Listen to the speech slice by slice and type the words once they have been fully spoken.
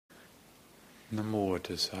นะโม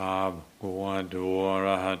ตัสสะภะคะวะโตอะร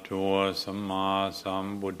ะหะโตสัมมาสัม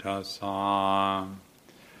พุทธัสสะ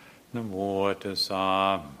นะโมตัสสะ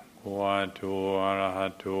ภะคะวะโตอะระหะ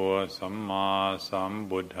โตสัมมาสัม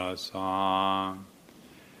พุทธัสสะ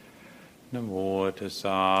นะโมตัสส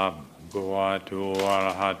ะภะคะวะโตอะร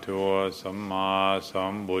ะหะโตสัมมาสั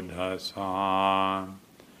มพุทธัสสะ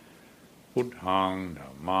พุทธังธั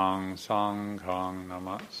มมังสังฆังนะ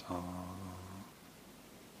มัสสา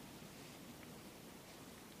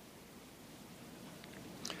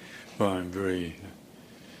Well, I'm very,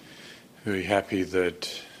 very happy that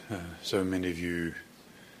so many of you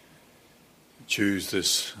choose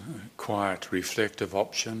this quiet, reflective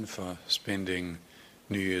option for spending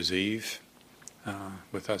New Year's Eve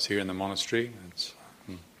with us here in the monastery.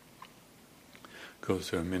 Of course,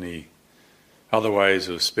 there are many other ways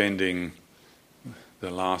of spending the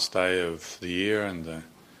last day of the year and the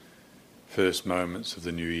first moments of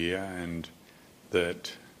the new year, and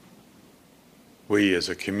that we as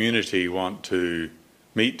a community want to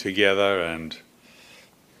meet together and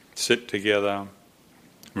sit together,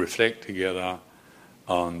 reflect together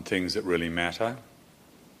on things that really matter.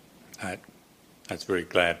 That's very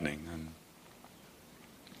gladdening. And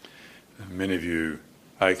many of you,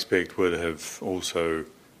 I expect, would have also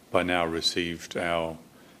by now received our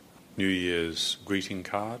New Year's greeting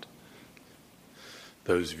card.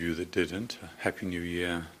 Those of you that didn't, Happy New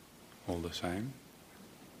Year all the same.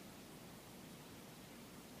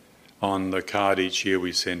 On the card each year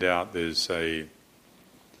we send out, there's a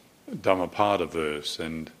Dhammapada verse,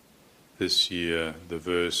 and this year the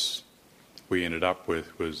verse we ended up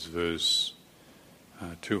with was verse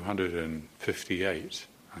 258,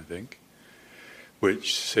 I think,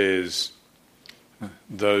 which says,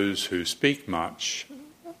 those who speak much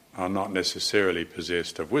are not necessarily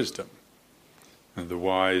possessed of wisdom, and the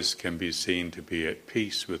wise can be seen to be at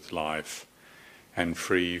peace with life and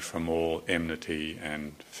free from all enmity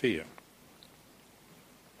and fear.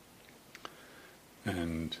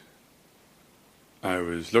 And I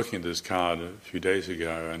was looking at this card a few days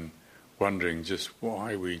ago and wondering just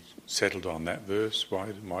why we settled on that verse,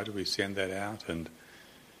 why do we send that out? And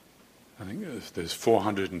I think there's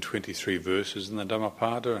 423 verses in the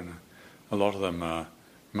Dhammapada, and a lot of them are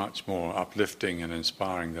much more uplifting and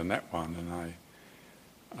inspiring than that one. And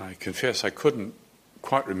I confess I couldn't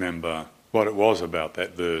quite remember what it was about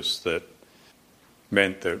that verse that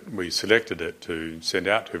meant that we selected it to send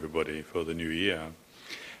out to everybody for the new year.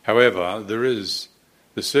 However, there's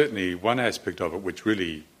certainly one aspect of it which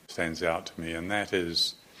really stands out to me, and that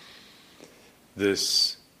is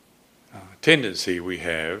this tendency we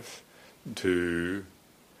have to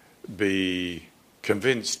be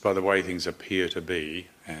convinced by the way things appear to be,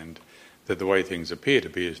 and that the way things appear to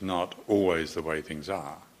be is not always the way things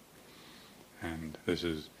are. And this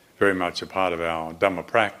is very much a part of our Dhamma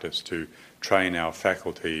practice, to train our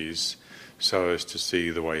faculties so as to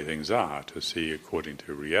see the way things are, to see according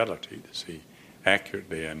to reality, to see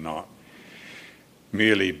accurately and not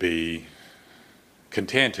merely be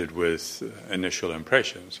contented with initial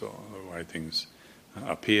impressions or the way things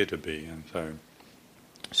appear to be. And so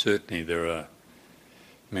certainly there are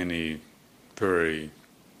many very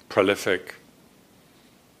prolific,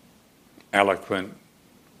 eloquent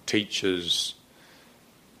teachers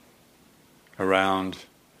around,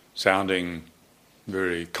 sounding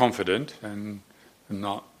very confident and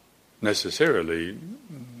not necessarily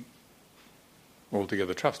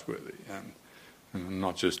altogether trustworthy. And I'm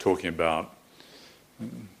not just talking about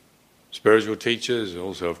spiritual teachers,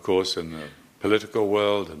 also of course in the political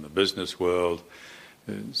world and the business world.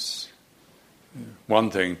 It's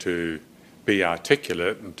one thing to be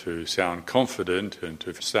articulate and to sound confident and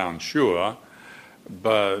to sound sure,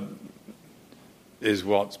 but is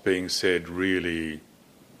what's being said really,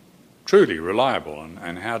 truly reliable?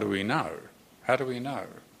 And how do we know? How do we know?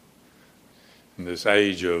 In this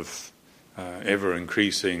age of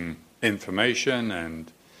ever-increasing information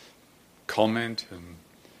and comment, and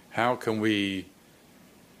how can we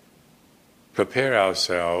prepare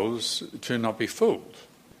ourselves to not be fooled?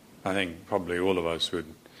 I think probably all of us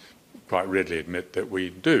would quite readily admit that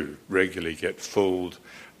we do regularly get fooled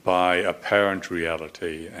by apparent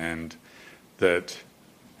reality, and that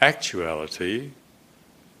actuality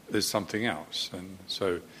is something else. And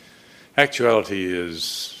so actuality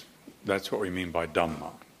that's what we mean by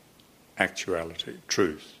Dhamma. Actuality,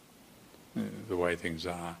 truth, the way things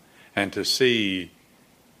are. And to see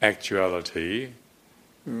actuality,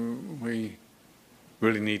 we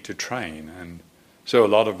really need to train. And so a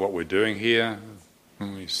lot of what we're doing here,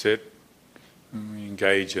 when we sit, when we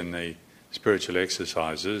engage in the spiritual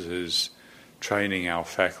exercises, is training our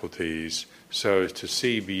faculties so as to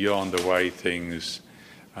see beyond the way things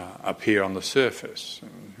appear on the surface.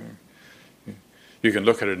 You can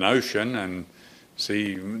look at an ocean and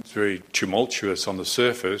see it's very tumultuous on the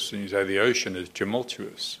surface, and you say the ocean is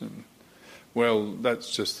tumultuous. And, well,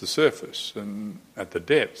 that's just the surface, and at the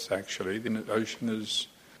depths, actually, the ocean is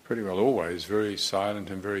pretty well always very silent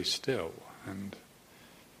and very still. And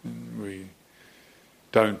we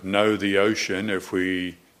don't know the ocean if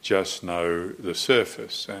we just know the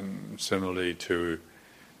surface. And similarly to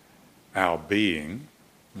our being,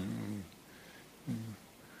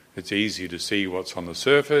 it's easy to see what's on the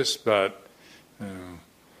surface, but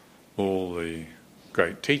all the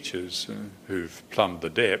great teachers who've plumbed the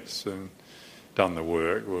depths and done the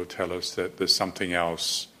work will tell us that there's something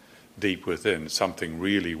else deep within, something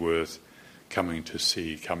really worth coming to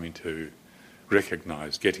see, coming to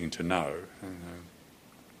recognize, getting to know.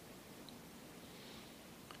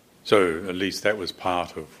 So at least that was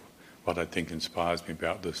part of what I think inspires me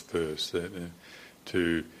about this verse, that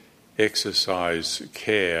to exercise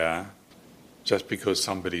care just because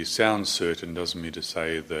somebody sounds certain doesn't mean to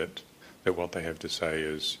say that what they have to say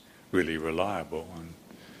is really reliable. And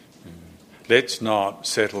let's not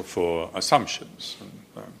settle for assumptions.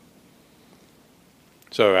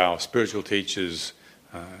 So our spiritual teachers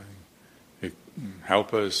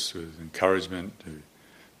help us with encouragement to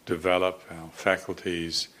develop our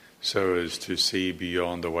faculties so as to see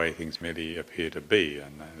beyond the way things merely appear to be,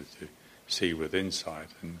 and to see with insight.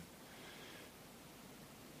 And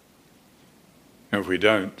if we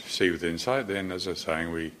don't see with insight, then, as I was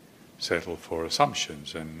saying, we settle for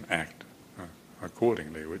assumptions and act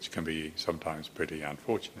accordingly, which can be sometimes pretty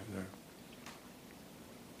unfortunate.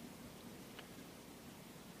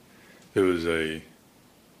 There was an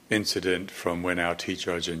incident from when our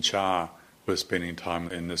teacher Ajahn Chah was spending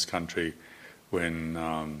time in this country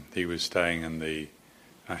when he was staying in the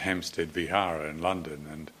Hampstead Vihara in London,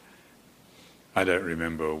 and I don't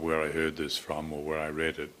remember where I heard this from or where I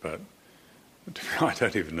read it, but I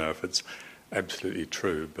don't even know if it's absolutely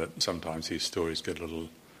true, but sometimes these stories get a little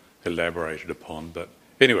elaborated upon. But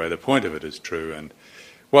anyway, the point of it is true, and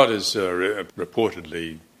what is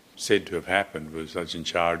reportedly said to have happened was Ajahn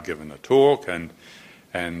Chah had given a talk, and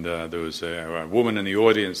there was a woman in the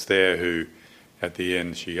audience there who, at the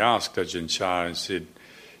end, she asked Ajahn Chah and said,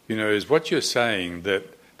 is what you're saying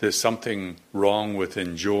that there's something wrong with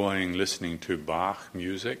enjoying listening to Bach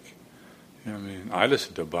music? I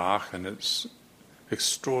listen to Bach and it's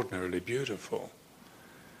extraordinarily beautiful.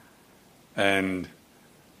 And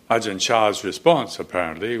Ajahn Chah's response,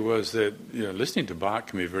 apparently, was that listening to Bach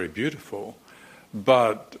can be very beautiful,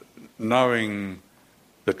 but knowing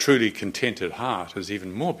the truly contented heart is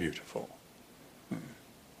even more beautiful.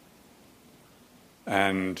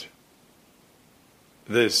 And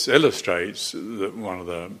this illustrates that one of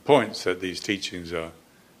the points that these teachings are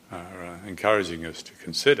encouraging us to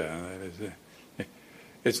consider. That is,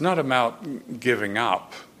 it's not about giving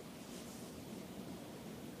up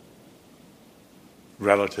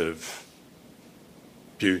relative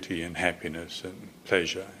beauty and happiness and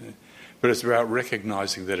pleasure, but it's about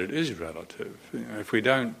recognizing that it is relative. If we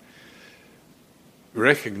don't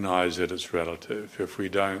recognize that it's relative, if we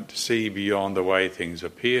don't see beyond the way things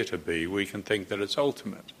appear to be, we can think that it's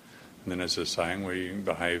ultimate. And then, as I was saying, we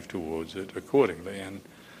behave towards it accordingly. And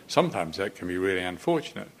sometimes that can be really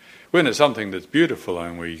unfortunate. When it's something that's beautiful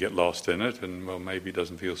and we get lost in it, and well, maybe it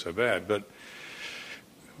doesn't feel so bad. But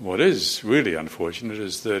what is really unfortunate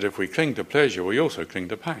is that if we cling to pleasure, we also cling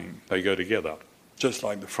to pain. They go together, just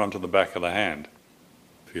like the front and the back of the hand.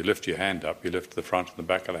 If you lift your hand up, you lift the front and the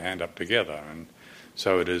back of the hand up together. And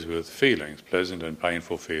so it is with feelings, pleasant and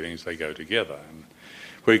painful feelings, they go together. And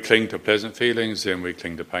if we cling to pleasant feelings, then we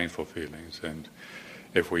cling to painful feelings. And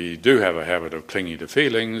if we do have a habit of clinging to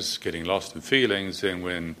feelings, getting lost in feelings, then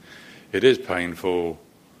when it is painful,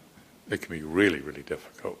 it can be really, really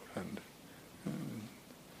difficult. And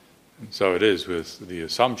so it is with the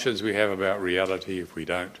assumptions we have about reality. If we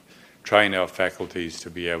don't train our faculties to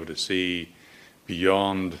be able to see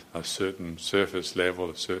beyond a certain surface level,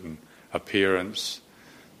 a certain appearance,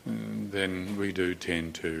 then we do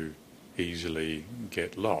tend to easily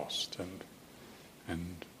get lost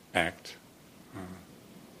and act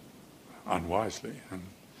unwisely.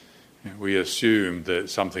 And we assume that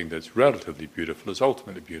something that's relatively beautiful is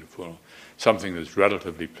ultimately beautiful, something that's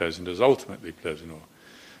relatively pleasant is ultimately pleasant, or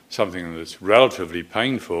something that's relatively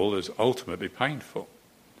painful is ultimately painful,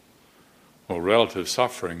 or relative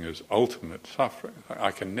suffering is ultimate suffering.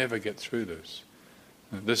 I can never get through this.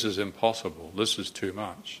 This is impossible. This is too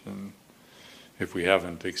much. And if we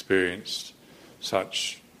haven't experienced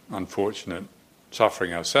such unfortunate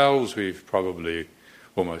suffering ourselves, we've probably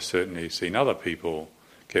almost certainly seen other people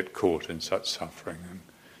get caught in such suffering.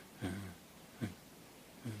 And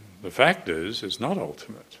the fact is, it's not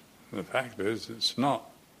ultimate. The fact is, it's not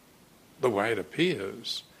the way it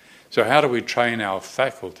appears. So how do we train our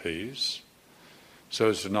faculties so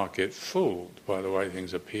as to not get fooled by the way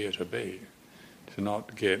things appear to be, to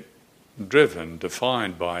not get driven,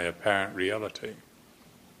 defined by apparent reality?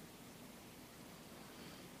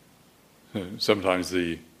 Sometimes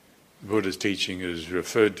the Buddha's teaching is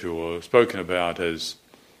referred to or spoken about as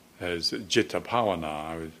citta bhavana.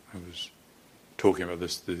 I was talking about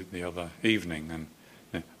this the other evening,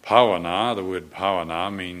 and bhavana, the word bhavana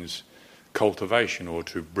means cultivation or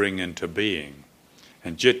to bring into being,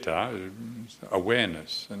 and citta is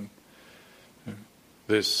awareness, and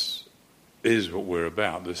this is what we're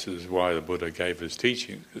about. This is why the Buddha gave his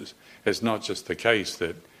teachings, because it's not just the case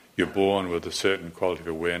that you're born with a certain quality of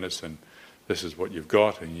awareness and this is what you've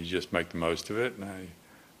got and you just make the most of it. No,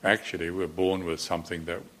 actually we're born with something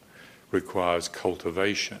that requires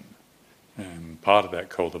cultivation, and part of that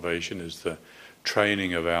cultivation is the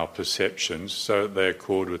training of our perceptions so that they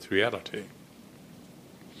accord with reality.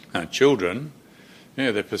 Now children,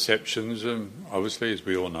 their perceptions, obviously as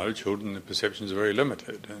we all know, children, their perceptions are very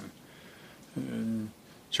limited.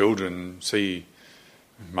 Children see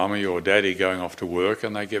mummy or daddy going off to work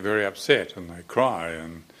and they get very upset and they cry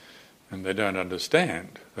and they don't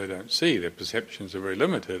understand. They don't see. Their perceptions are very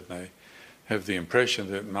limited. They have the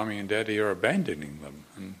impression that mummy and daddy are abandoning them.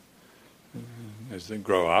 And as they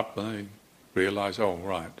grow up, they realise, oh,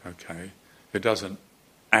 right, okay, it doesn't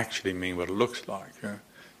actually mean what it looks like.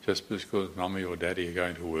 Just because mummy or daddy are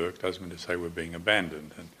going to work doesn't mean to say we're being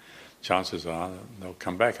abandoned. And chances are they'll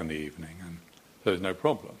come back in the evening and there's no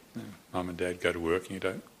problem. Mum and dad go to work and you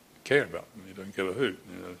don't care about them. You don't give a hoot.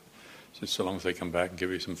 Just so long as they come back and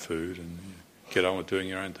give you some food and you get on with doing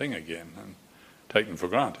your own thing again and take them for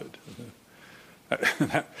granted.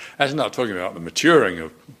 That's not talking about the maturing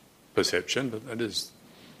of perception, but that is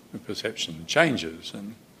the perception changes.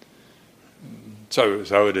 And so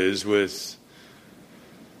it is with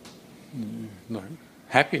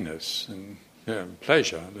happiness and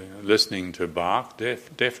pleasure. Listening to Bach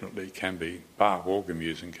definitely can be, Bach organ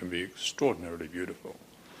music can be extraordinarily beautiful.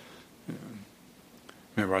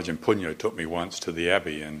 Rajan Punyo took me once to the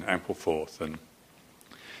Abbey in Ampleforth,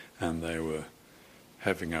 and they were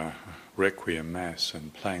having a requiem mass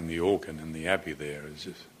and playing the organ in the Abbey there. Is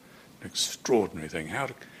just an extraordinary thing.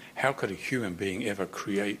 How could a human being ever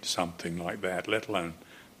create something like that, let alone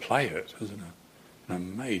play it? It's an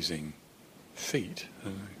amazing feat,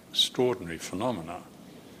 an extraordinary phenomena,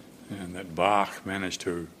 and that Bach managed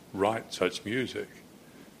to write such music.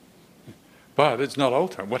 But it's not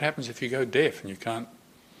ultimate. What happens if you go deaf and you can't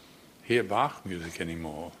hear Bach music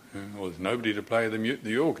anymore? Or there's nobody to play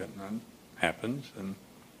the organ. That happens.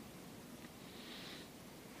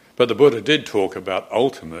 But the Buddha did talk about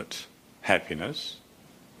ultimate happiness,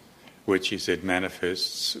 which he said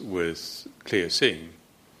manifests with clear seeing,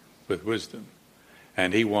 with wisdom.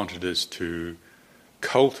 And he wanted us to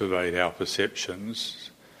cultivate our perceptions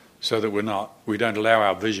so that we don't allow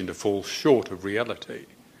our vision to fall short of reality.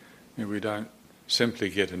 We don't simply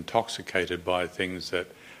get intoxicated by things that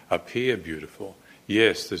appear beautiful.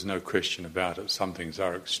 Yes, there's no question about it. Some things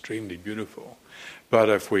are extremely beautiful. But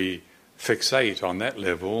if we fixate on that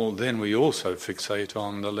level, then we also fixate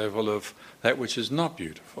on the level of that which is not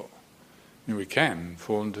beautiful. We can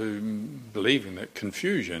fall into believing that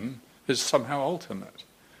confusion is somehow ultimate.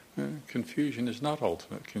 Confusion is not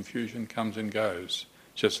ultimate. Confusion comes and goes,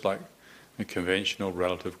 just like the conventional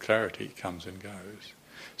relative clarity comes and goes.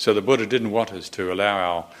 So the Buddha didn't want us to allow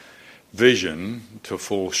our vision to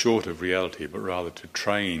fall short of reality, but rather to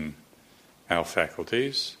train our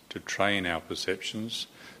faculties, to train our perceptions,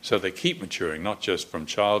 so they keep maturing, not just from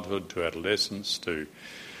childhood to adolescence to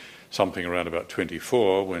something around about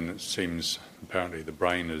 24, when it seems apparently the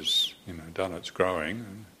brain has done its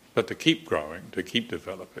growing, but to keep growing, to keep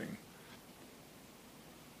developing.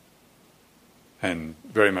 And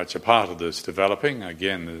very much a part of this developing,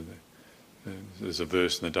 again, there's a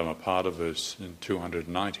verse in the Dhammapada, verse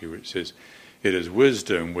 290, which says, "It is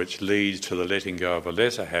wisdom which leads to the letting go of a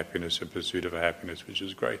lesser happiness in pursuit of a happiness which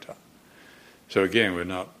is greater." So again, we're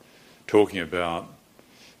not talking about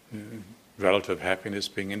relative happiness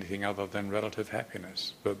being anything other than relative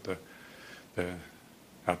happiness, but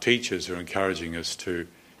our teachers are encouraging us to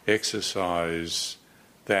exercise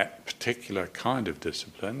that particular kind of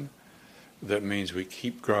discipline. That means we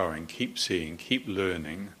keep growing, keep seeing, keep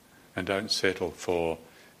learning, and don't settle for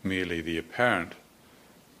merely the apparent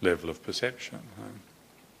level of perception.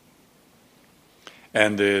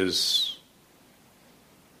 And there's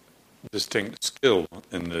distinct skill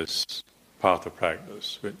in this path of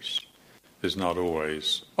practice, which is not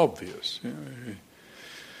always obvious.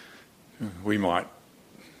 We might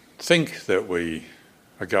think that we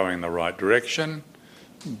are going in the right direction,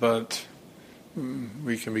 but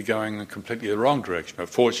we can be going in completely the wrong direction. But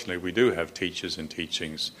fortunately, we do have teachers and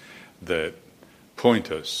teachings that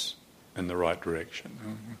point us in the right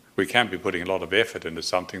direction. We can't be putting a lot of effort into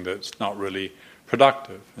something that's not really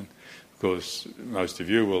productive. And of course, most of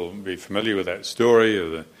you will be familiar with that story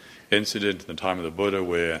of the incident in the time of the Buddha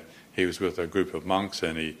where he was with a group of monks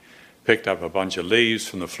and he picked up a bunch of leaves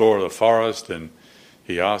from the floor of the forest, and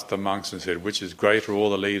he asked the monks and said, which is greater, all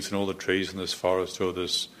the leaves and all the trees in this forest, or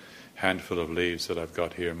this handful of leaves that I've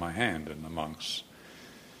got here in my hand? And the monks,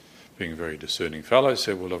 being very discerning fellows,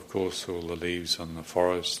 said, well, of course, all the leaves on the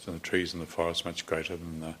forest and the trees in the forest are much greater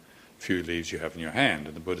than the few leaves you have in your hand.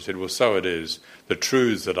 And the Buddha said, well, so it is. The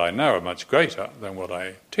truths that I know are much greater than what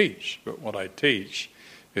I teach, but what I teach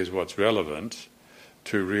is what's relevant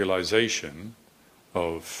to realization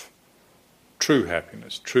of true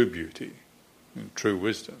happiness, true beauty, true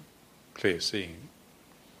wisdom, clear seeing.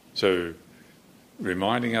 So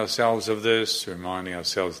reminding ourselves of this, reminding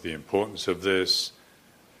ourselves of the importance of this,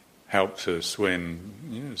 helps us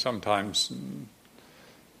when sometimes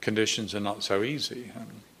conditions are not so easy.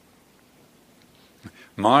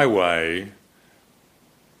 My way,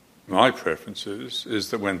 my preference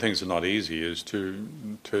is that when things are not easy is to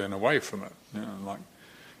turn away from it. Like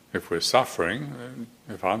if we're suffering,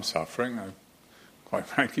 if I'm suffering, I quite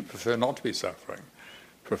frankly prefer not to be suffering.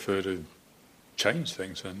 Prefer to change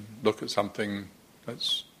things and look at something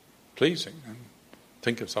that's pleasing and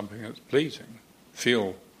think of something that's pleasing,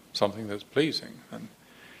 feel something that's pleasing. And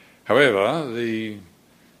however, the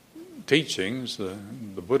teachings the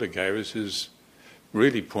Buddha gave us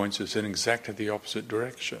really points us in exactly the opposite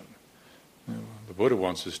direction. The Buddha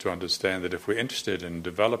wants us to understand that if we're interested in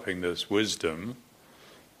developing this wisdom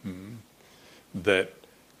that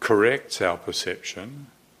corrects our perception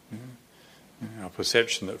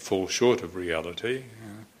that falls short of reality,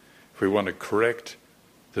 if we want to correct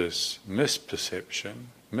this misperception,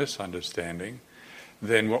 misunderstanding,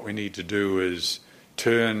 then what we need to do is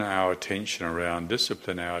turn our attention around,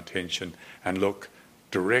 discipline our attention, and look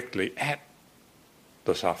directly at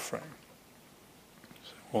the suffering.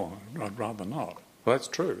 So, I'd rather not. Well, that's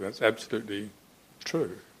true. That's absolutely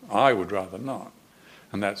true. I would rather not.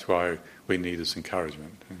 And that's why we need this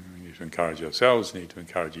encouragement. We need to encourage ourselves, we need to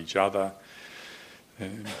encourage each other.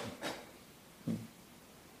 And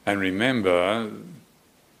remember,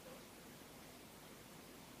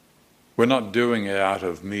 we're not doing it out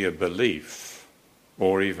of mere belief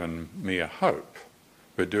or even mere hope.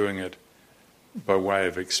 We're doing it by way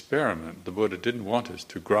of experiment. The Buddha didn't want us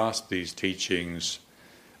to grasp these teachings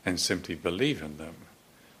and simply believe in them.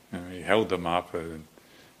 He held them up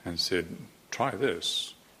and said, try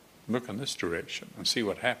this, look in this direction and see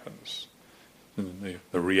what happens. And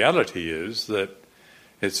the reality is that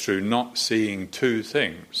it's through not seeing two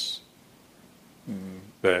things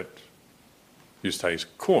that you stay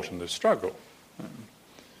caught in the struggle.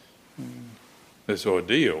 This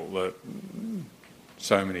ordeal that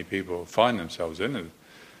so many people find themselves in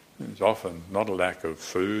is often not a lack of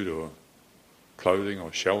food or clothing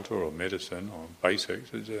or shelter or medicine or basics.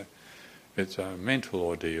 It's a mental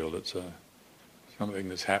ordeal. It's something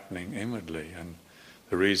that's happening inwardly. And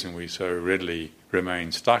the reason we so readily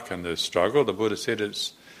remain stuck in this struggle, the Buddha said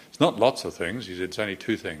it's not lots of things. He said it's only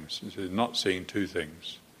two things. He said not seeing two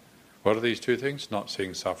things. What are these two things? Not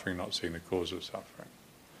seeing suffering, not seeing the cause of suffering.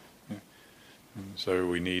 Yeah. And so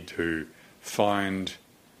we need to find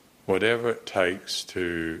whatever it takes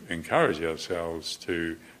to encourage ourselves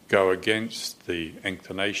to go against the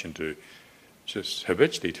inclination to just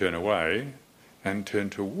habitually turn away and turn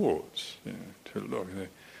towards, to look.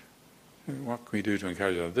 What can we do to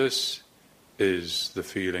encourage ourselves? This is the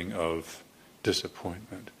feeling of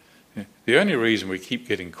disappointment. The only reason we keep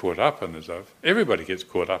getting caught up in this stuff, everybody gets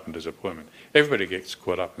caught up in disappointment. Everybody gets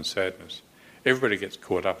caught up in sadness. Everybody gets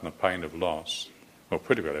caught up in the pain of loss. Well,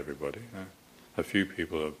 pretty well everybody. A few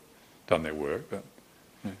people have done their work, but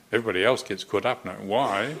everybody else gets caught up in it.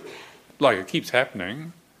 Why? Like it keeps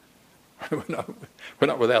happening. We're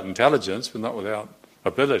not without intelligence, we're not without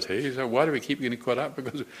ability. So why do we keep getting caught up?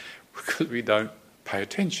 Because we don't pay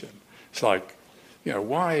attention. It's like,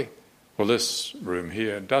 why? Well, this room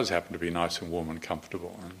here does happen to be nice and warm and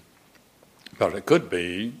comfortable, but it could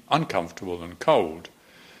be uncomfortable and cold.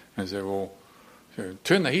 And say, well,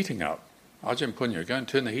 turn the heating up. Ajahn Punya, go and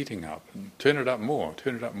turn the heating up, and turn it up more,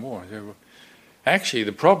 turn it up more. Say, well, actually,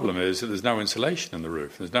 the problem is that there's no insulation in the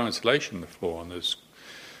roof, there's no insulation in the floor, and there's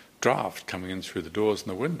draft coming in through the doors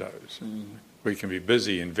and the windows. We can be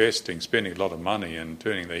busy investing, spending a lot of money and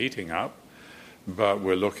turning the heating up, but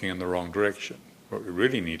we're looking in the wrong direction. What we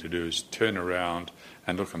really need to do is turn around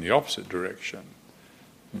and look in the opposite direction.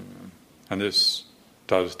 And this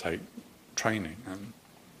does take training.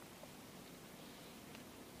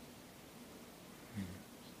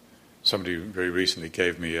 Somebody very recently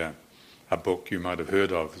gave me a book you might have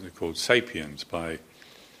heard of called Sapiens by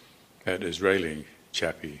that Israeli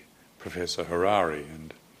chappie, Professor Harari,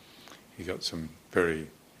 and he got some very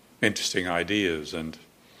interesting ideas. And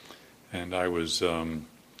I was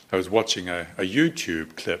watching a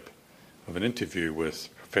YouTube clip of an interview with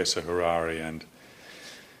Professor Harari, and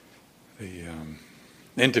the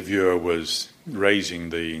interviewer was raising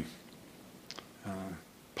the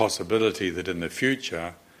possibility that in the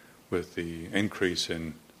future, with the increase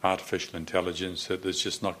in artificial intelligence, that there's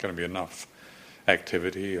just not going to be enough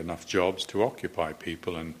activity, enough jobs to occupy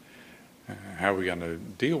people, and how are we going to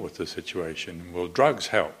deal with the situation? Well, drugs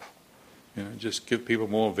help. Just give people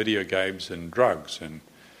more video games and drugs. And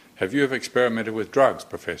have you ever experimented with drugs,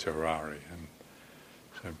 Professor Harari? And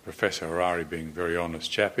so Professor Harari, being a very honest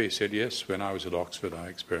chappie, said, yes, when I was at Oxford I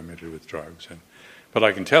experimented with drugs. But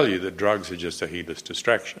I can tell you that drugs are just a heedless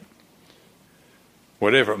distraction.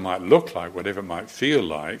 Whatever it might look like, whatever it might feel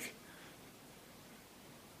like,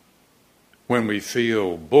 when we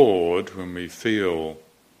feel bored, when we feel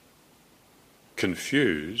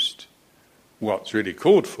confused, what's really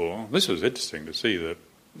called for, this was interesting to see that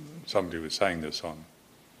somebody was saying this on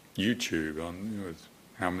YouTube, with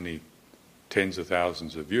how many tens of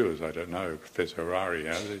thousands of viewers, I don't know, Professor Harari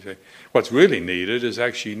has. They say, what's really needed is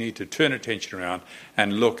actually you need to turn attention around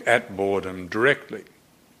and look at boredom directly.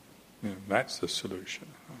 That's the solution.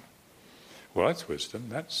 Well, that's wisdom.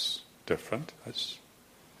 That's different.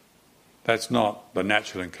 That's not the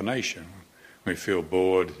natural inclination. We feel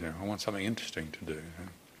bored. I want something interesting to do.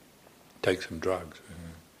 Take some drugs.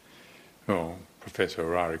 Well, Professor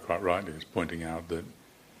Harari quite rightly is pointing out that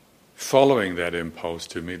following that impulse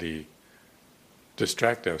to merely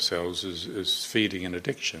distract ourselves is feeding an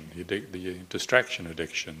addiction. The distraction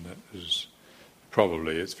addiction that is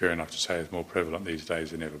probably, it's fair enough to say, is more prevalent these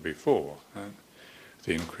days than ever before.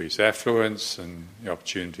 The increased affluence and the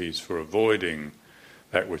opportunities for avoiding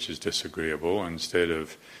that which is disagreeable, instead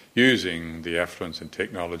of using the affluence and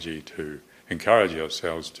technology to encourage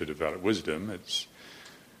ourselves to develop wisdom, it's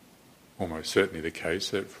almost certainly the case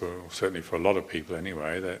that certainly for a lot of people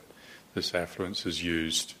anyway, that this affluence is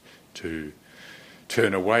used to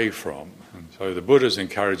turn away from. And so the Buddha is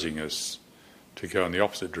encouraging us to go in the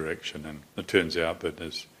opposite direction, and it turns out that,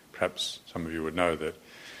 as perhaps some of you would know, that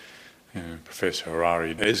Professor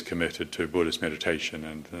Harari is committed to Buddhist meditation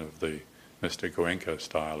and of the Mr. Goenka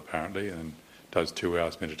style apparently, and does 2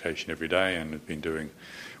 hours meditation every day, and has been doing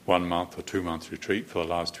 1 month or 2 months retreat for the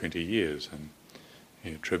last 20 years, and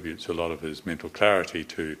he attributes a lot of his mental clarity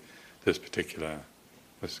to this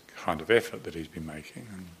kind of effort that he's been making.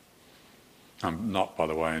 And I'm not, by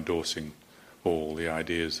the way, endorsing all the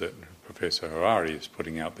ideas that Professor Harari is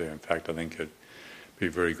putting out there. In fact, I think it'd be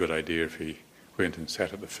a very good idea if he went and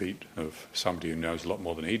sat at the feet of somebody who knows a lot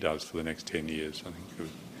more than he does for the next 10 years. I think it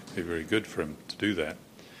would be very good for him to do that,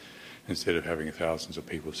 instead of having thousands of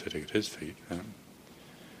people sitting at his feet.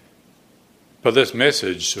 But this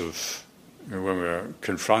message of when we're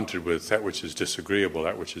confronted with that which is disagreeable,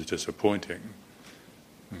 that which is disappointing,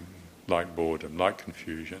 like boredom, like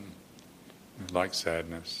confusion, like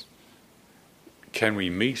sadness, can we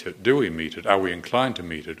meet it? Do we meet it? Are we inclined to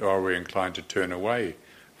meet it? Or are we inclined to turn away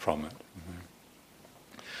from it?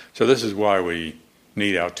 So this is why we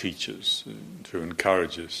need our teachers to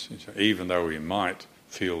encourage us. Even though we might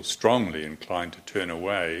feel strongly inclined to turn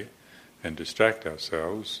away and distract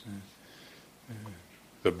ourselves,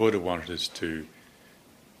 the Buddha wanted us to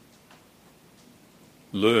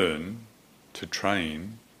learn, to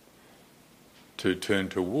train, to turn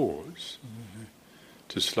towards,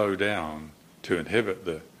 to slow down, to inhibit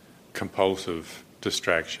the compulsive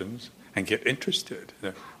distractions and get interested.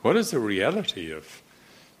 What is the reality of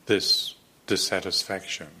this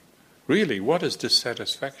dissatisfaction? Really, what is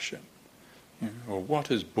dissatisfaction? Or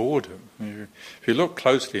what is boredom? If you look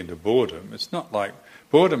closely into boredom,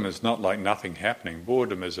 boredom is not like nothing happening.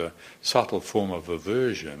 Boredom is a subtle form of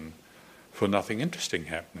aversion for nothing interesting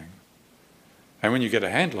happening. And when you get a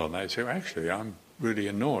handle on that, you say, well, actually, I'm really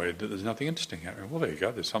annoyed that there's nothing interesting happening. Well, there you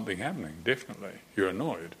go, there's something happening, definitely. You're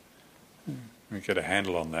annoyed. When you get a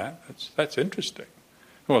handle on that, that's interesting.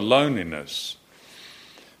 Or loneliness.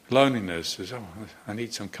 Loneliness is, I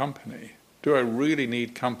need some company. Do I really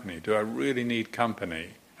need company? Do I really need company?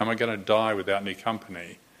 Am I going to die without any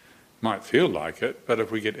company? Might feel like it, but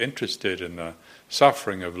if we get interested in the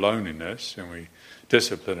suffering of loneliness and we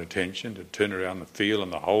discipline attention to turn around the feel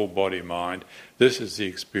and the whole body-mind, this is the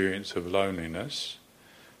experience of loneliness,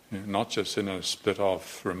 not just in a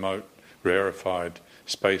split-off, remote, rarefied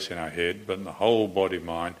space in our head, but in the whole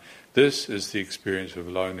body-mind. This is the experience of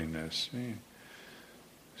loneliness.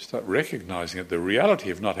 Start recognizing that the reality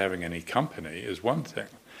of not having any company is one thing.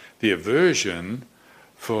 The aversion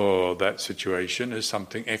for that situation is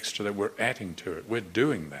something extra that we're adding to it. We're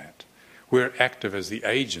doing that. We're active as the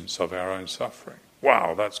agents of our own suffering.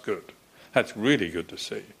 Wow, that's good. That's really good to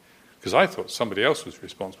see. Because I thought somebody else was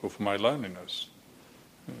responsible for my loneliness.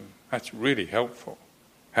 That's really helpful.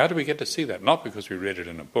 How do we get to see that? Not because we read it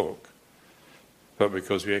in a book, but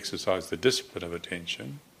because we exercise the discipline of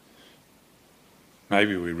attention.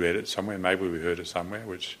 Maybe we read it somewhere, maybe we heard it somewhere,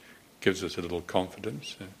 which gives us a little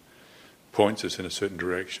confidence, points us in a certain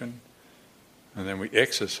direction, and then we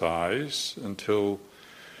exercise until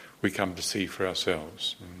we come to see for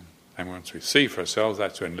ourselves. And once we see for ourselves,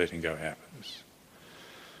 that's when letting go happens.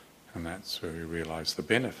 And that's where we realise the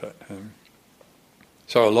benefit.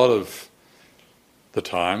 So a lot of the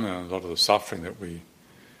time, a lot of the suffering that we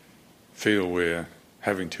feel we're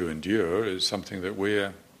having to endure is something that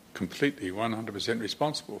we're completely 100%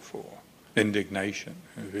 responsible for. Indignation,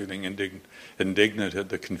 feeling indignant at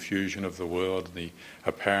the confusion of the world, the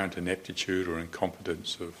apparent ineptitude or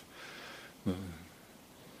incompetence of the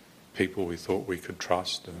people we thought we could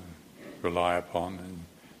trust and rely upon. And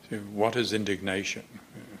so what is indignation?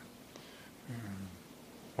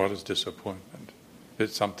 What is disappointment?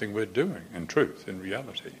 It's something we're doing, in truth, in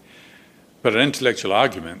reality. But an intellectual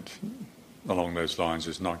argument along those lines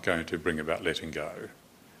is not going to bring about letting go.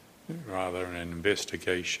 Rather an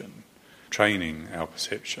investigation, training our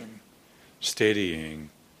perception, steadying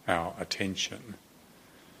our attention,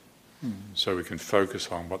 so we can focus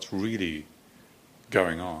on what's really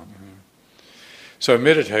going on. So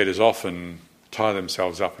meditators often tie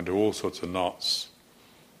themselves up into all sorts of knots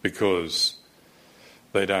because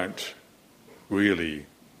they don't really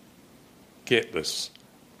get this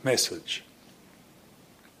message.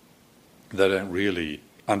 They don't really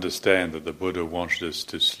understand that the Buddha wanted us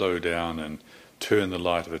to slow down and turn the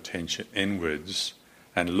light of attention inwards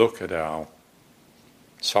and look at our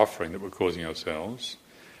suffering that we're causing ourselves,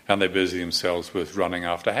 and they busy themselves with running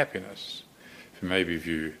after happiness. Maybe if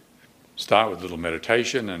you start with a little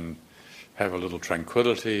meditation and have a little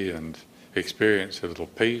tranquility and experience a little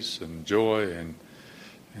peace and joy, and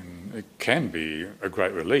it can be a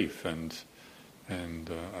great relief and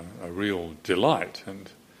a real delight and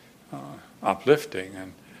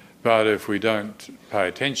uplifting. But if we don't pay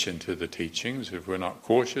attention to the teachings, if we're not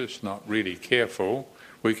cautious, not really careful,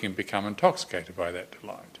 we can become intoxicated by that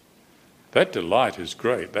delight. That delight is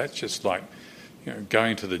great. That's just like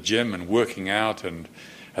going to the gym and working out, and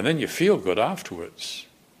then you feel good afterwards.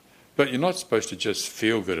 But you're not supposed to just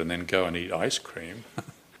feel good and then go and eat ice cream.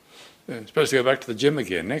 You're supposed to go back to the gym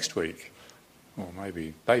again next week, or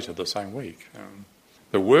maybe later the same week.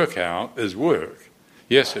 The workout is work.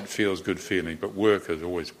 Yes, it feels good feeling, but work is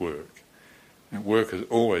always work. And work is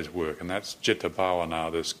always work, and that's citta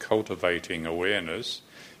bhavana, this cultivating awareness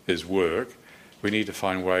is work. We need to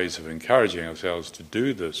find ways of encouraging ourselves to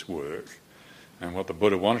do this work. And what the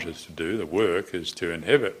Buddha wanted us to do, the work, is to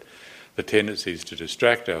inhibit the tendencies to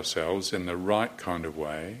distract ourselves in the right kind of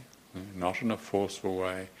way, not in a forceful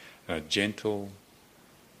way, in a gentle,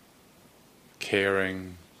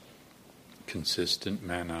 caring, consistent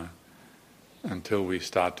manner, until we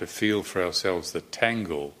start to feel for ourselves the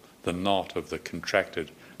tangle, the knot of the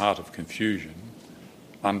contracted heart of confusion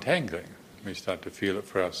untangling. We start to feel it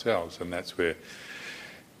for ourselves, and that's where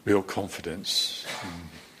real confidence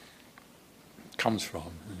comes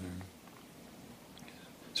from.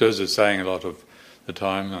 So as I was saying, a lot of the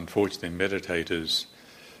time, unfortunately, meditators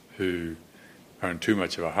who are in too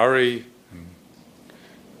much of a hurry and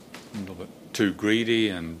a little bit too greedy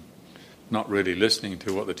and not really listening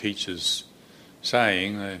to what the teacher's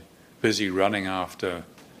saying, they're busy running after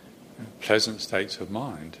pleasant states of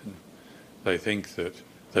mind. And they think that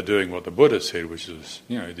they're doing what the Buddha said, which is,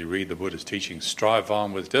 you read the Buddha's teaching, strive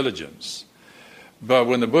on with diligence. But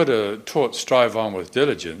when the Buddha taught strive on with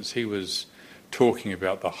diligence, he was talking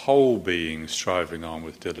about the whole being striving on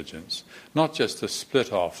with diligence, not just the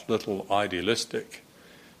split-off, little idealistic,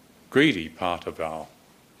 greedy part of our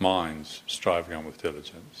minds striving on with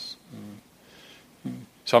diligence.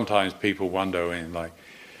 Sometimes people wonder when,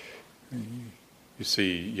 you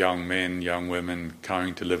see young men, young women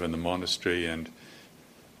coming to live in the monastery, and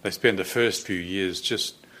they spend the first few years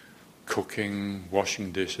just cooking,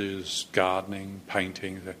 washing dishes, gardening,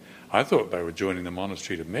 painting. I thought they were joining the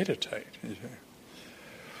monastery to meditate.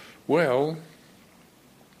 Well,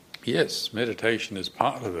 yes, meditation is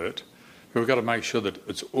part of it, but we've got to make sure that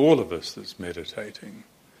it's all of us that's meditating.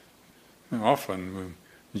 And often when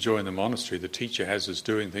we join the monastery, the teacher has us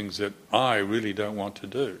doing things that I really don't want to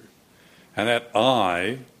do. And that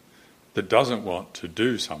I, that doesn't want to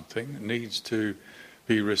do something, needs to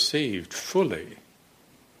be received fully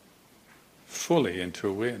into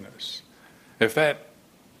awareness. If that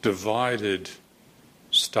divided,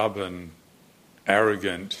 stubborn,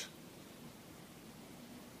 arrogant,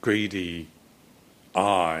 greedy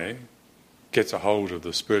I gets a hold of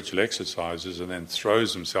the spiritual exercises and then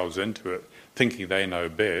throws themselves into it, thinking they know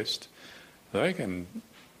best, they can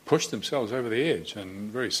push themselves over the edge.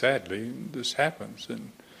 And very sadly, this happens.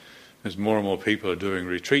 And as more and more people are doing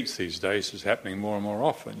retreats these days, it's happening more and more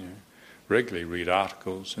often. You regularly read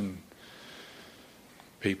articles and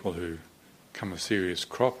people who become a serious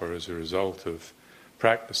cropper as a result of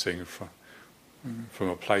practicing from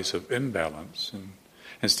a place of imbalance. And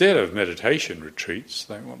instead of meditation retreats,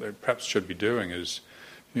 what they perhaps should be doing is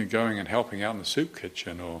going and helping out in the soup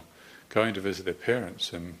kitchen, or going to visit their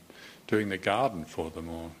parents and doing the garden for them,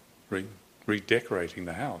 or redecorating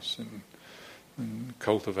the house, and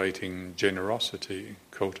cultivating generosity,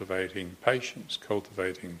 cultivating patience,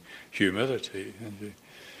 cultivating humility. And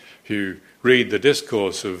if you read the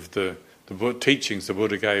discourse of the teachings the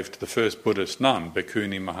Buddha gave to the first Buddhist nun,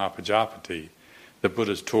 Bhikkhuni Mahapajapati, the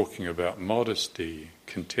Buddha's talking about modesty,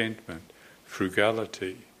 contentment,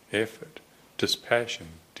 frugality, effort, dispassion,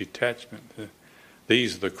 detachment.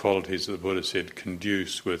 These are the qualities that the Buddha said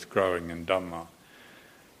conduce with growing in Dhamma.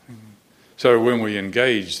 So when we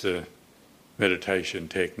engage the meditation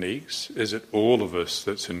techniques, is it all of us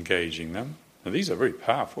that's engaging them? Now these are very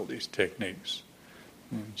powerful, these techniques.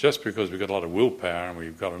 Just because we've got a lot of willpower and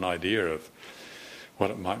we've got an idea of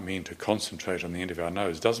what it might mean to concentrate on the end of our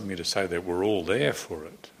nose doesn't mean to say that we're all there for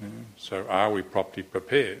it. So are we properly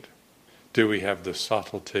prepared? Do we have the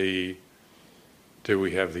subtlety? Do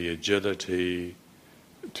we have the agility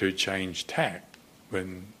to change tack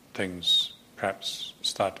when things perhaps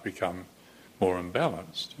start to become more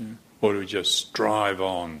imbalanced? Or do we just strive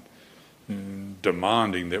on,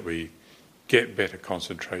 demanding that we get better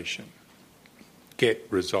concentration, get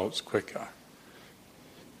results quicker?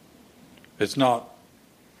 It's not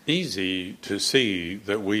easy to see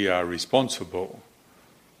that we are responsible.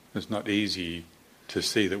 It's not easy to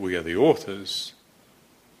see that we are the authors,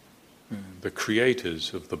 the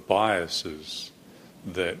creators of the biases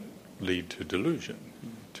that lead to delusion.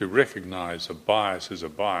 To recognize a bias as a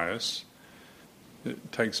bias,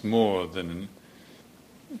 it takes more than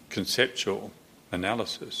conceptual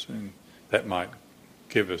analysis, and that might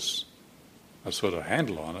give us a sort of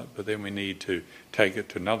handle on it, but then we need to take it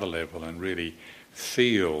to another level and really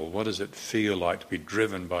feel, what does it feel like to be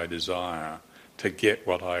driven by desire to get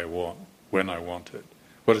what I want, when I want it?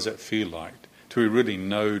 What does that feel like? Do we really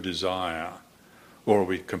know desire, or are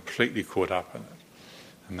we completely caught up in it?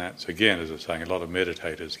 And that's, again, as I was saying, a lot of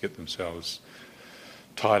meditators get themselves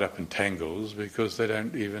tied up in tangles because they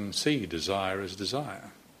don't even see desire as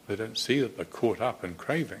desire. They don't see that they're caught up in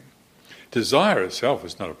craving. Desire itself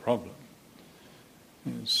is not a problem.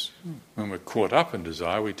 When we're caught up in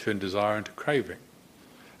desire, we turn desire into craving.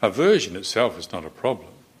 Aversion itself is not a problem.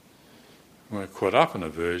 When we're caught up in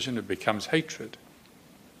aversion, it becomes hatred.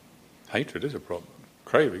 Hatred is a problem.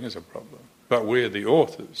 Craving is a problem. But we're the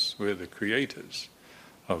authors, we're the creators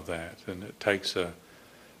of that, and it takes a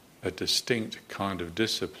distinct kind of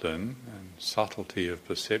discipline and subtlety of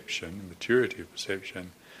perception, maturity of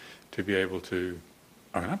perception, to be able to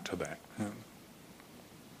own up to that.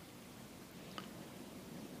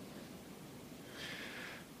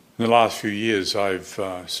 In the last few years, I've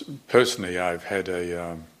had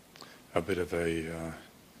a bit of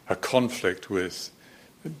a conflict with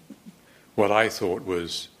what I thought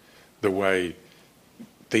was the way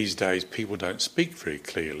these days people don't speak very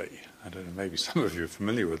clearly. I don't know, maybe some of you are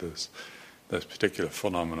familiar with this particular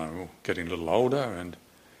phenomenon. We're getting a little older,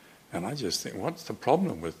 and I just think, what's the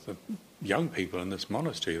problem with the young people in this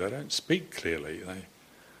monastery? They don't speak clearly.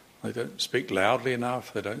 They don't speak loudly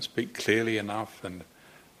enough. They don't speak clearly enough, and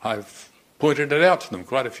I've pointed it out to them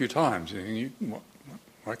quite a few times.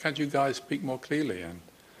 Why can't you guys speak more clearly?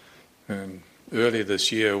 And earlier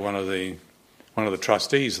this year, one of the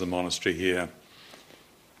trustees of the monastery here,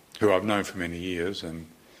 who I've known for many years, and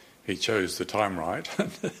he chose the time right.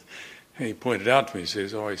 He pointed out to me, he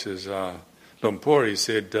says, Lumpur, he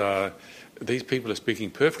said, these people are speaking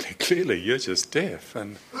perfectly clearly, you're just deaf.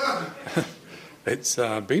 And it's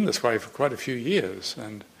been this way for quite a few years.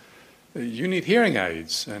 And you need hearing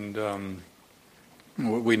aids. And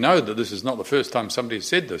we know that this is not the first time somebody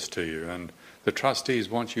said this to you, and the trustees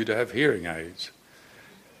want you to have hearing aids.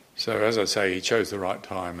 So as I say, he chose the right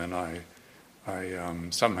time, and I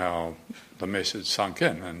somehow the message sunk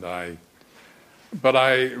in, but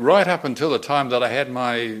right up until the time that I had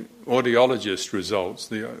my audiologist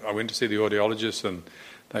results, I went to see the audiologist, and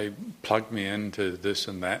they plugged me into this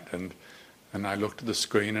and that, and I looked at the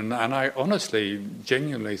screen, and I honestly,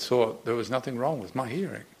 genuinely thought there was nothing wrong with my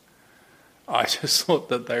hearing. I just thought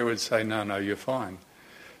that they would say, no, you're fine.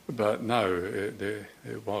 But no,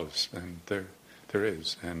 it was, and there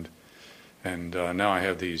is. And now I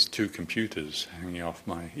have these two computers hanging off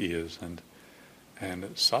my ears, and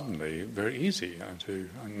it's suddenly very easy and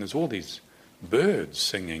there's all these birds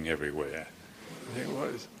singing everywhere.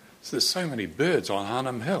 There's so many birds on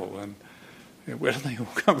Arnhem Hill, and where do they all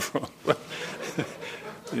come from?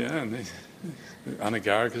 And the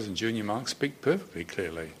Anagarikas and junior monks speak perfectly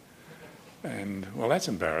clearly. And, well, that's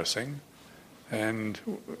embarrassing. And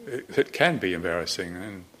it can be embarrassing.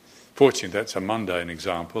 And fortunately, that's a mundane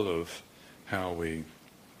example of how we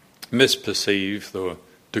misperceive the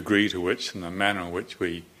degree to which and the manner in which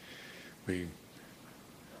we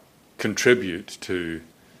contribute to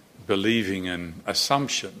believing in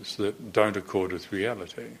assumptions that don't accord with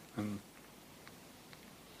reality. And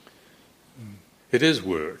it is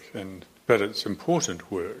work, but it's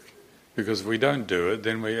important work, because if we don't do it,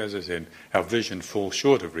 then we, as I said, our vision falls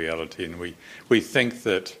short of reality, and we think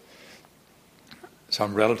that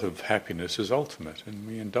some relative happiness is ultimate, and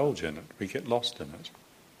we indulge in it, we get lost in it.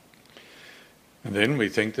 And then we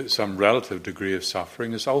think that some relative degree of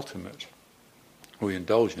suffering is ultimate. We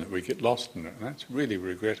indulge in it, we get lost in it, and that's really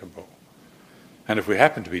regrettable. And if we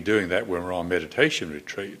happen to be doing that when we're on meditation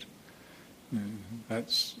retreat,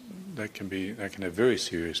 that can have very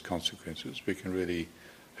serious consequences. We can really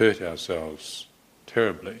hurt ourselves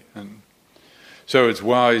terribly. And so it's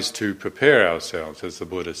wise to prepare ourselves, as the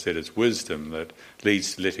Buddha said, it's wisdom that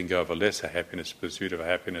leads to letting go of a lesser happiness, pursuit of a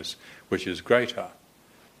happiness which is greater.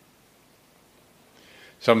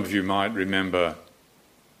 Some of you might remember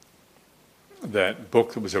that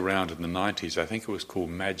book that was around in the 90s, I think it was called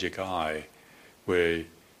Magic Eye, where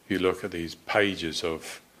you look at these pages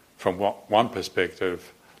of, from what one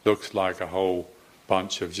perspective looks like a whole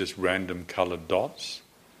bunch of just random coloured dots,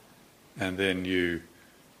 and then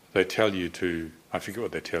they tell you to, I forget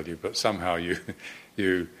what they tell you, but somehow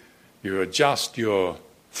you adjust your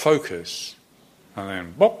focus, and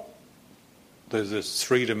then bop, there's this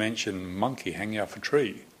three-dimension monkey hanging off a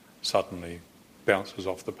tree, suddenly bounces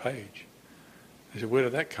off the page. I said, where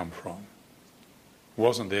did that come from? It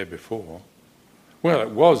wasn't there before. Well,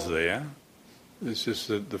 it was there. It's just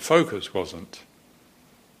that the focus wasn't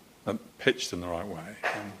pitched in the right way.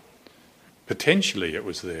 And potentially it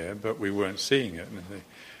was there, but we weren't seeing it. And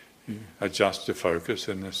you adjust your focus,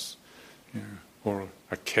 and this, or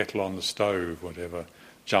a kettle on the stove, whatever,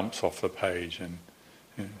 jumps off the page, and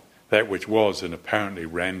that which was an apparently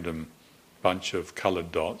random bunch of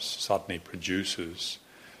coloured dots suddenly produces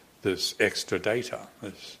this extra data,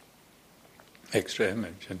 this extra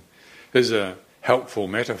image. And there's a helpful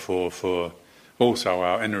metaphor for also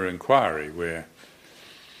our inner inquiry, where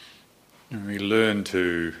we learn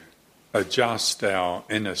to adjust our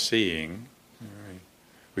inner seeing.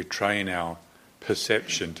 We train our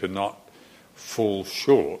perception to not fall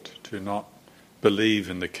short, to not believe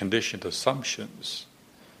in the conditioned assumptions,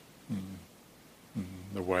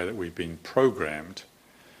 the way that we've been programmed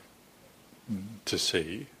to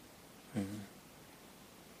see.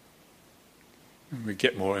 We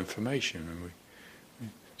get more information, and we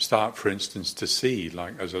start, for instance, to see,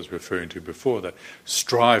 like as I was referring to before, that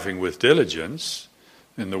striving with diligence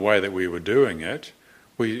in the way that we were doing it,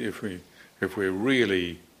 if we're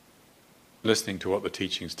really listening to what the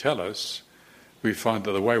teachings tell us, we find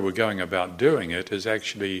that the way we're going about doing it is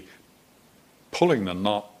actually pulling the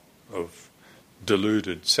knot of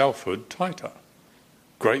deluded selfhood tighter.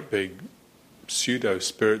 Great big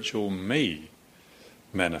pseudo-spiritual me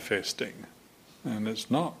manifesting. And it's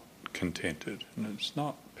not contented, and it's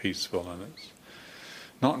not peaceful, and it's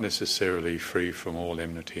not necessarily free from all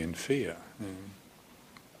enmity and fear.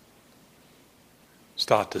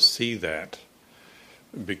 Start to see that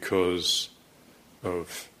because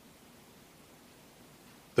of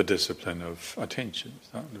the discipline of attention,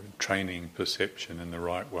 training perception in the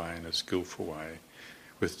right way, in a skillful way,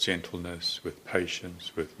 with gentleness, with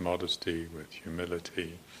patience, with modesty, with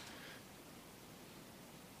humility.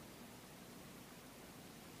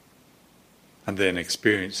 And then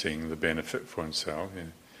experiencing the benefit for oneself,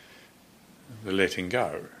 the letting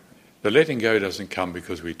go. The letting go doesn't come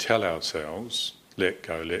because we tell ourselves let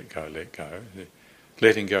go, let go, let go.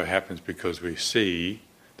 Letting go happens because we see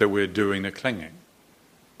that we're doing the clinging.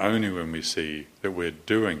 Only when we see that we're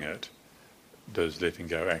doing it does letting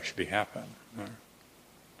go actually happen. No?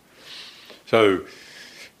 So,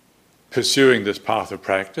 pursuing this path of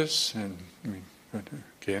practice, and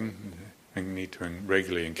again, we need to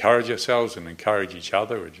regularly encourage ourselves and encourage each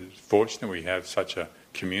other, which is fortunate we have such a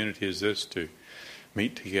community as this to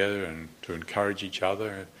meet together and to encourage each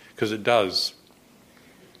other, because it does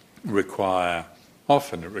require,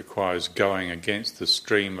 often it requires going against the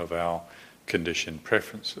stream of our conditioned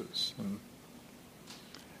preferences.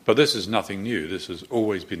 But this is nothing new. This has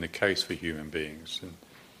always been the case for human beings. And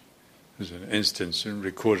there's an instance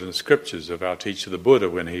recorded in the scriptures of our teacher, the Buddha,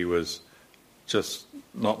 when he was just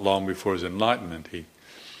not long before his enlightenment. He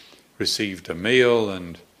received a meal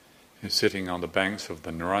and he was sitting on the banks of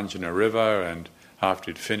the Naranjana River, and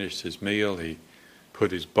after he'd finished his meal, he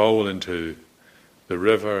put his bowl into the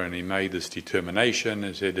river and he made this determination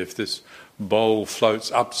and said, if this bowl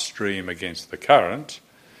floats upstream against the current,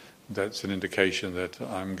 that's an indication that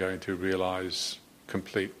I'm going to realize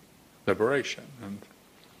complete liberation.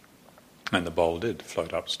 And the bowl did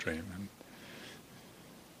float upstream.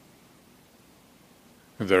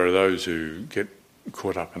 And there are those who get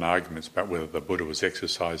caught up in arguments about whether the Buddha was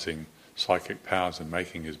exercising psychic powers and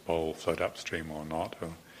making his bowl float upstream or not,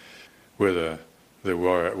 or whether there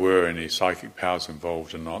were any psychic powers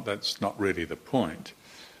involved or not. That's not really the point.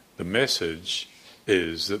 The message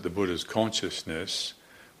is that the Buddha's consciousness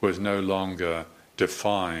was no longer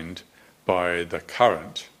defined by the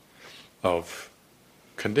current of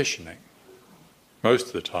conditioning. Most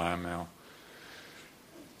of the time our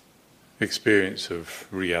experience of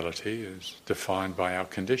reality is defined by our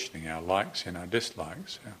conditioning, our likes and our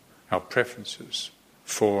dislikes, our preferences,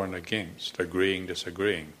 for and against, agreeing,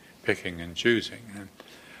 disagreeing, picking and choosing.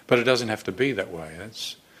 But it doesn't have to be that way.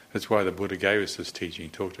 That's why the Buddha gave us this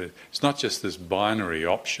teaching. It's not just this binary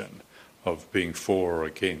option of being for or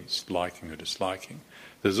against, liking or disliking.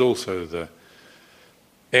 There's also the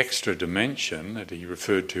extra dimension that he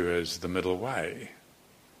referred to as the middle way,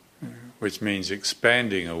 which means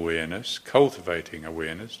expanding awareness, cultivating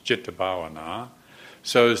awareness, citta bhavana,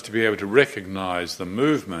 so as to be able to recognize the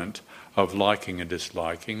movement of liking and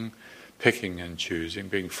disliking, picking and choosing,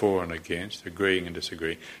 being for and against, agreeing and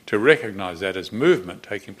disagreeing, to recognize that as movement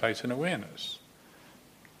taking place in awareness.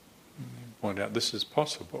 Point out this is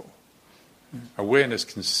possible. Awareness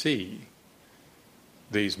can see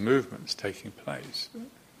these movements taking place.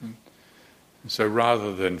 So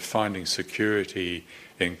rather than finding security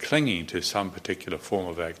in clinging to some particular form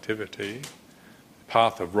of activity, the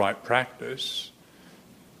path of right practice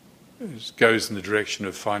goes in the direction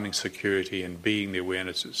of finding security in being the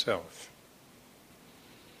awareness itself.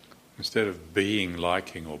 Instead of being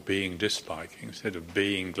liking or being disliking, instead of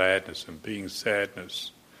being gladness and being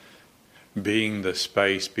sadness, being the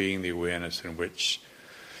space, being the awareness in which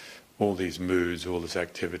all these moods, all this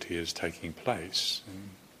activity is taking place.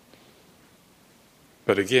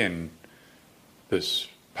 But again, this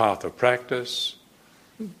path of practice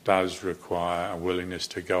does require a willingness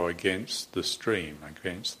to go against the stream,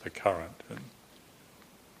 against the current.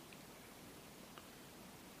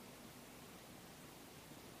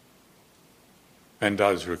 And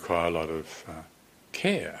does require a lot of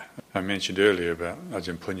care. I mentioned earlier about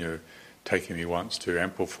Ajahn Punya taking me once to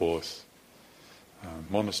Ampleforth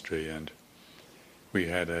Monastery, and we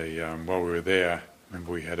had while we were there, I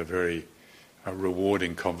remember we had a very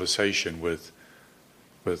rewarding conversation with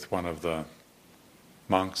one of the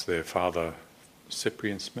monks there, Father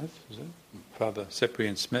Cyprian Smith, is it? Father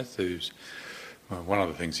Cyprian Smith, who's one of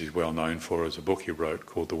the things he's well known for is a book he wrote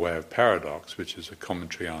called The Way of Paradox, which is a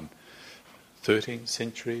commentary on 13th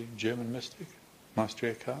century German mystic, Meister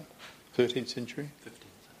Eckhart. 13th century?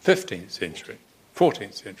 15th century.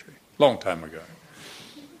 14th century. Long time ago.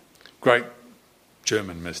 Great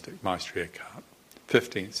German mystic, Meister Eckhart.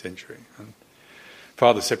 15th century. And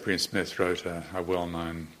Father Cyprian Smith wrote a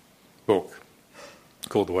well-known book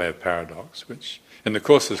called The Way of Paradox, which in the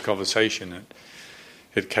course of this conversation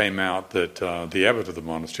it came out that the abbot of the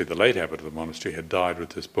monastery, the late abbot of the monastery, had died with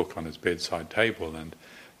this book on his bedside table, and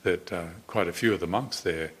that quite a few of the monks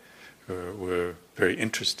there were very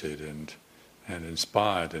interested and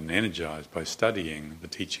inspired and energized by studying the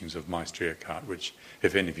teachings of Meister Eckhart, which,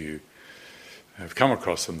 if any of you have come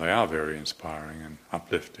across them, they are very inspiring and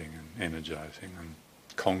uplifting and energizing and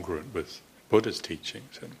congruent with Buddha's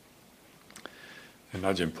teachings. And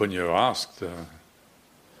Ajahn Punya asked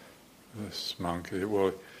this monk,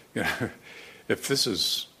 well, if this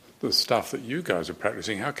is the stuff that you guys are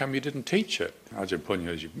practicing, how come you didn't teach it? Ajahn Punya,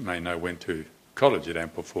 as you may know, went to college at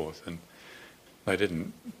Ampleforth, and They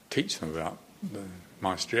didn't teach them about the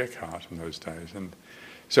Meister Eckhart in those days. And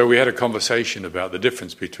so we had a conversation about the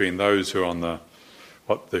difference between those who are on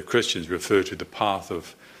what the Christians refer to the path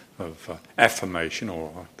of affirmation,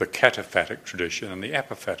 or the cataphatic tradition, and the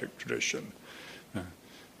apophatic tradition,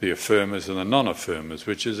 the affirmers and the non-affirmers,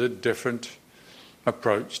 which is a different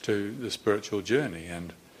approach to the spiritual journey.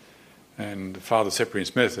 And Father Cyprian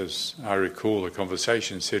Smith, as I recall the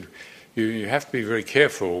conversation, said, you have to be very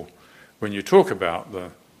careful when you talk about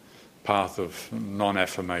the path of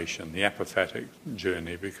non-affirmation, the apophatic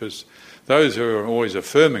journey, because those who are always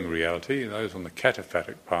affirming reality, those on the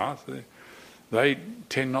cataphatic path, they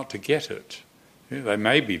tend not to get it. They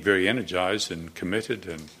may be very energized and committed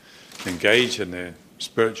and engaged in their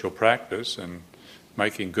spiritual practice and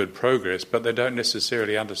making good progress, but they don't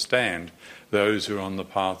necessarily understand those who are on the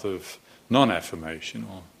path of non-affirmation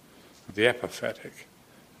or the apophatic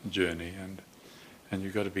journey. And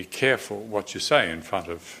you've got to be careful what you say in front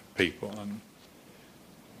of people. And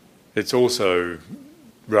it's also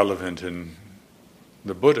relevant in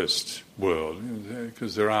the Buddhist world,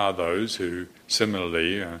 because there are those who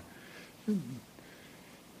similarly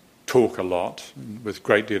talk a lot with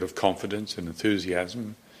great deal of confidence and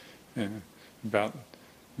enthusiasm about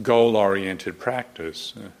goal-oriented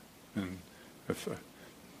practice, and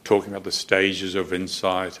talking about the stages of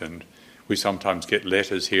insight. And we sometimes get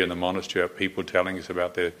letters here in the monastery of people telling us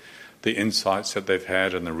about the insights that they've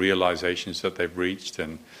had and the realizations that they've reached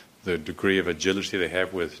and the degree of agility they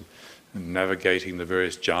have with navigating the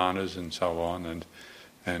various jhanas and so on.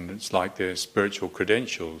 And it's like their spiritual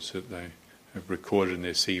credentials that they have recorded in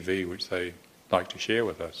their CV, which they like to share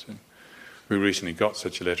with us. And we recently got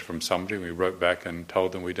such a letter from somebody, and we wrote back and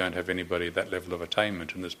told them we don't have anybody at that level of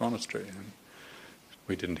attainment in this monastery. And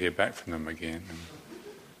we didn't hear back from them again.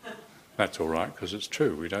 And that's all right, because it's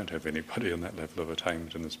true. We don't have anybody on that level of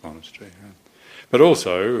attainment in this monastery. But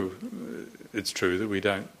also, it's true that we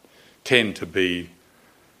don't tend to be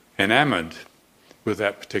enamoured with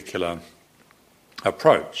that particular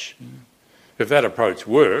approach. If that approach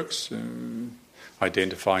works,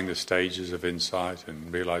 identifying the stages of insight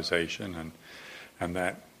and realization, and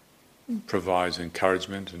that provides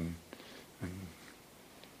encouragement and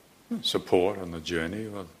support on the journey,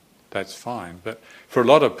 well, that's fine. But for a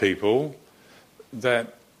lot of people,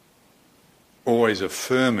 that always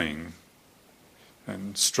affirming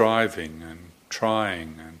and striving and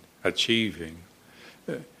trying and achieving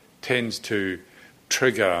tends to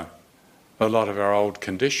trigger a lot of our old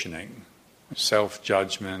conditioning,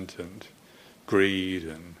 self-judgment and greed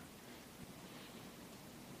and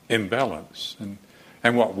imbalance.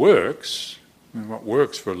 And what works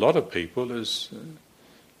for a lot of people is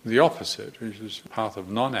the opposite, which is the path of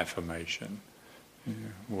non-affirmation,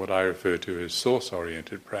 what I refer to as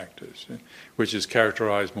source-oriented practice, which is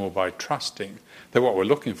characterized more by trusting that what we're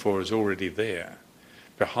looking for is already there,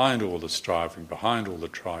 behind all the striving, behind all the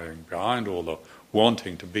trying, behind all the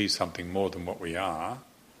wanting to be something more than what we are,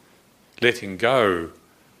 letting go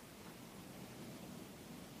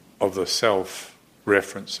of the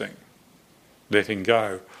self-referencing, letting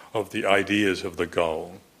go of the ideas of the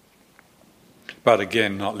goal. But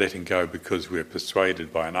again, not letting go because we're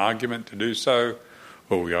persuaded by an argument to do so,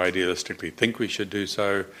 or we idealistically think we should do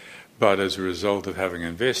so, but as a result of having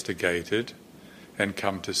investigated and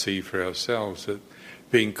come to see for ourselves that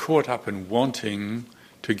being caught up in wanting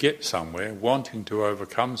to get somewhere, wanting to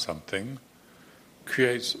overcome something,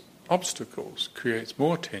 creates obstacles, creates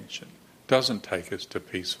more tension, doesn't take us to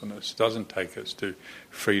peacefulness, doesn't take us to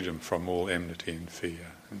freedom from all enmity and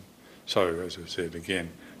fear. And so, as I said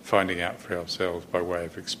again, finding out for ourselves by way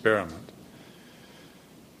of experiment.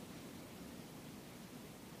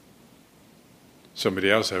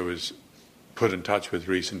 Somebody else I was put in touch with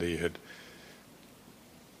recently had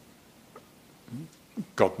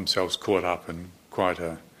got themselves caught up in quite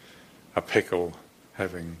a pickle,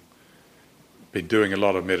 having been doing a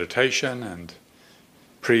lot of meditation and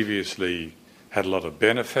previously had a lot of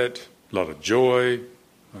benefit, a lot of joy,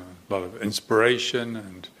 a lot of inspiration,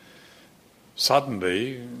 and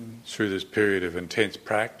suddenly, through this period of intense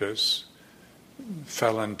practice,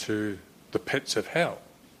 fell into the pits of hell.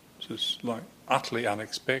 Just like utterly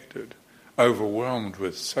unexpected, overwhelmed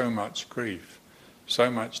with so much grief,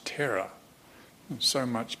 so much terror, so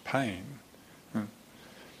much pain.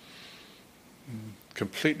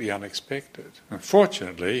 Completely unexpected.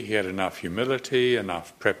 Unfortunately, he had enough humility,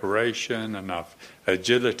 enough preparation, enough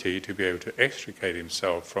agility to be able to extricate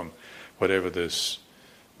himself from whatever this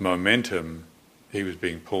momentum he was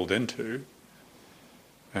being pulled into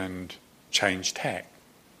and change tack.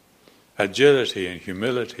 Agility and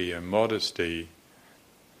humility and modesty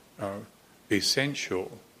are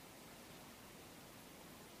essential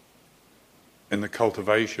in the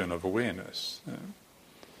cultivation of awareness.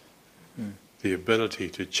 The ability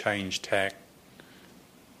to change tack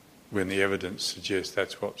when the evidence suggests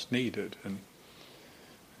that's what's needed. And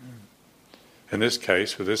in this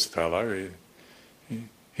case, with this fellow,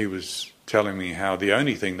 he was telling me how the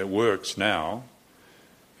only thing that works now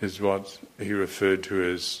is what he referred to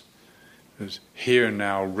as here and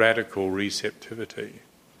now radical receptivity.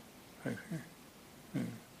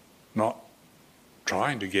 Not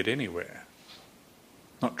trying to get anywhere,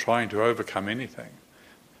 not trying to overcome anything.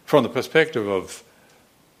 From the perspective of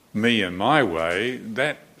me and my way,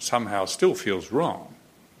 that somehow still feels wrong.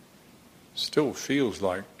 Still feels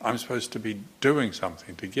like I'm supposed to be doing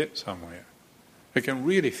something to get somewhere. It can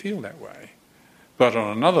really feel that way. But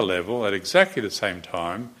on another level, at exactly the same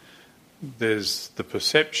time, there's the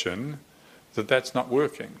perception that that's not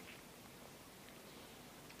working.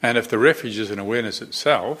 And if the refuge is in awareness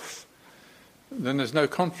itself, then there's no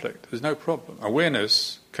conflict, there's no problem.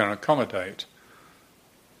 Awareness can accommodate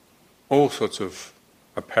all sorts of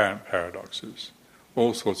apparent paradoxes,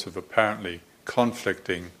 all sorts of apparently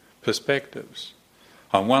conflicting perspectives.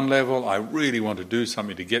 On one level, I really want to do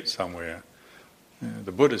something to get somewhere.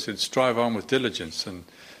 The Buddha said, strive on with diligence, and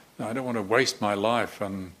I don't want to waste my life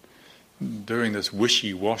on doing this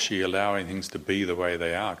wishy-washy, allowing things to be the way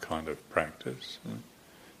they are kind of practice.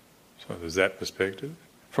 So there's that perspective.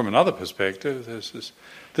 From another perspective, there's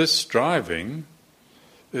this striving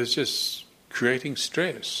is just creating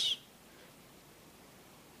stress.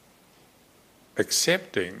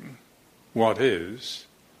 Accepting what is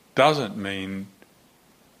doesn't mean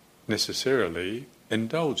necessarily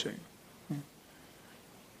indulging.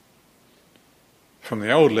 From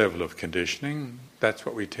the old level of conditioning, that's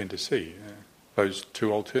what we tend to see, those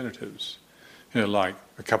two alternatives. Like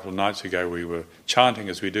a couple of nights ago we were chanting,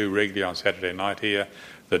 as we do regularly on Saturday night here,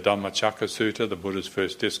 the Dhammacakka Sutta, the Buddha's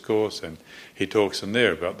first discourse, and he talks in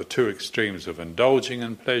there about the two extremes of indulging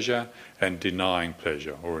in pleasure and denying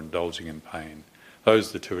pleasure, or indulging in pain.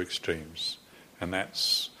 Those are the two extremes. And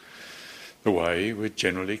that's the way we're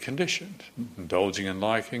generally conditioned, indulging in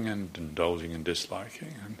liking and indulging in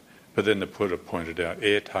disliking. But then the Buddha pointed out,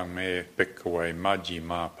 etang me bhikkhave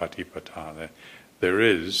majjhima patipata. There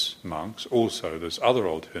is, monks, also this other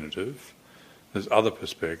alternative, this other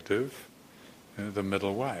perspective, the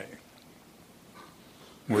middle way,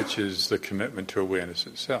 which is the commitment to awareness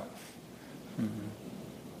itself.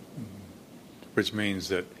 Which means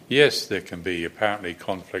that, yes, there can be apparently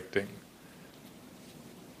conflicting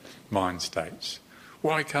mind states.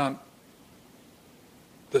 Why can't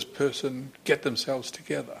this person get themselves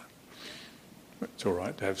together? It's all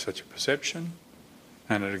right to have such a perception,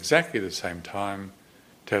 and at exactly the same time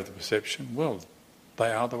to have the perception, well,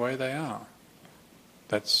 they are the way they are.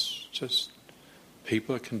 That's just,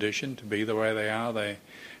 people are conditioned to be the way they are. They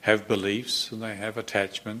have beliefs and they have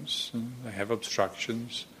attachments and they have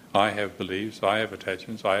obstructions. I have beliefs, I have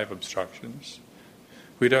attachments, I have obstructions.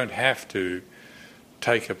 We don't have to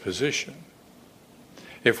take a position.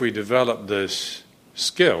 If we develop this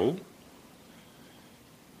skill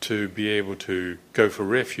to be able to go for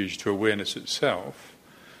refuge to awareness itself,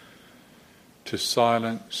 to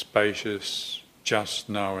silent, spacious, just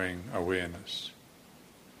knowing awareness,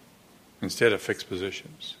 instead of fixed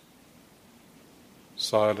positions.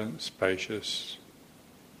 Silent, spacious,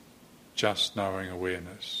 just knowing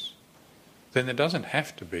awareness. Then there doesn't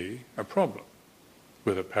have to be a problem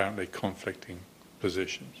with apparently conflicting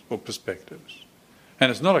positions or perspectives. And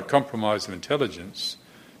it's not a compromise of intelligence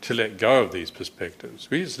to let go of these perspectives.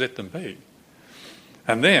 We just let them be.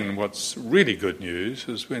 And then what's really good news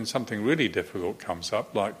is when something really difficult comes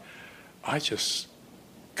up, like, I just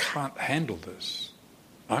can't handle this.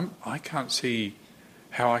 I can't see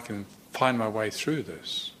how I can find my way through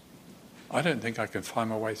this. I don't think I can find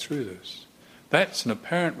my way through this. That's an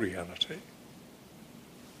apparent reality.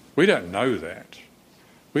 We don't know that.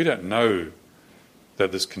 We don't know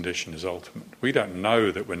that this condition is ultimate. We don't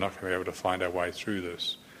know that we're not going to be able to find our way through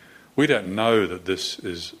this. We don't know that this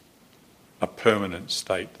is a permanent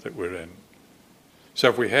state that we're in. So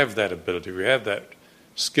if we have that ability, we have that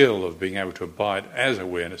skill of being able to abide as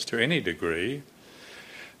awareness to any degree,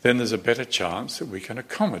 then there's a better chance that we can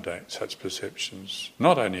accommodate such perceptions.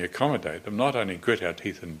 Not only accommodate them, not only grit our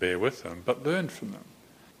teeth and bear with them, but learn from them.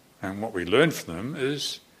 And what we learn from them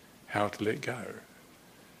is how to let go.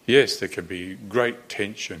 Yes, there can be great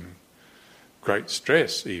tension, great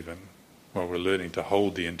stress even, while we're learning to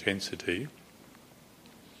hold the intensity.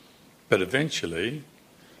 But eventually,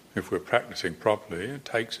 if we're practicing properly, it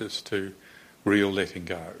takes us to real letting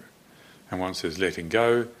go. And once there's letting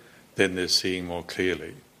go, then there's seeing more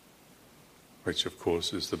clearly, which of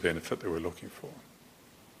course is the benefit that we're looking for.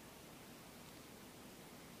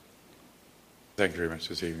 Thank you very much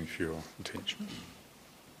this evening for your attention.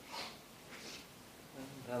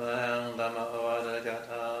 Dhamma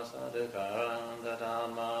vadajata sadhukarang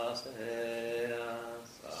dadamase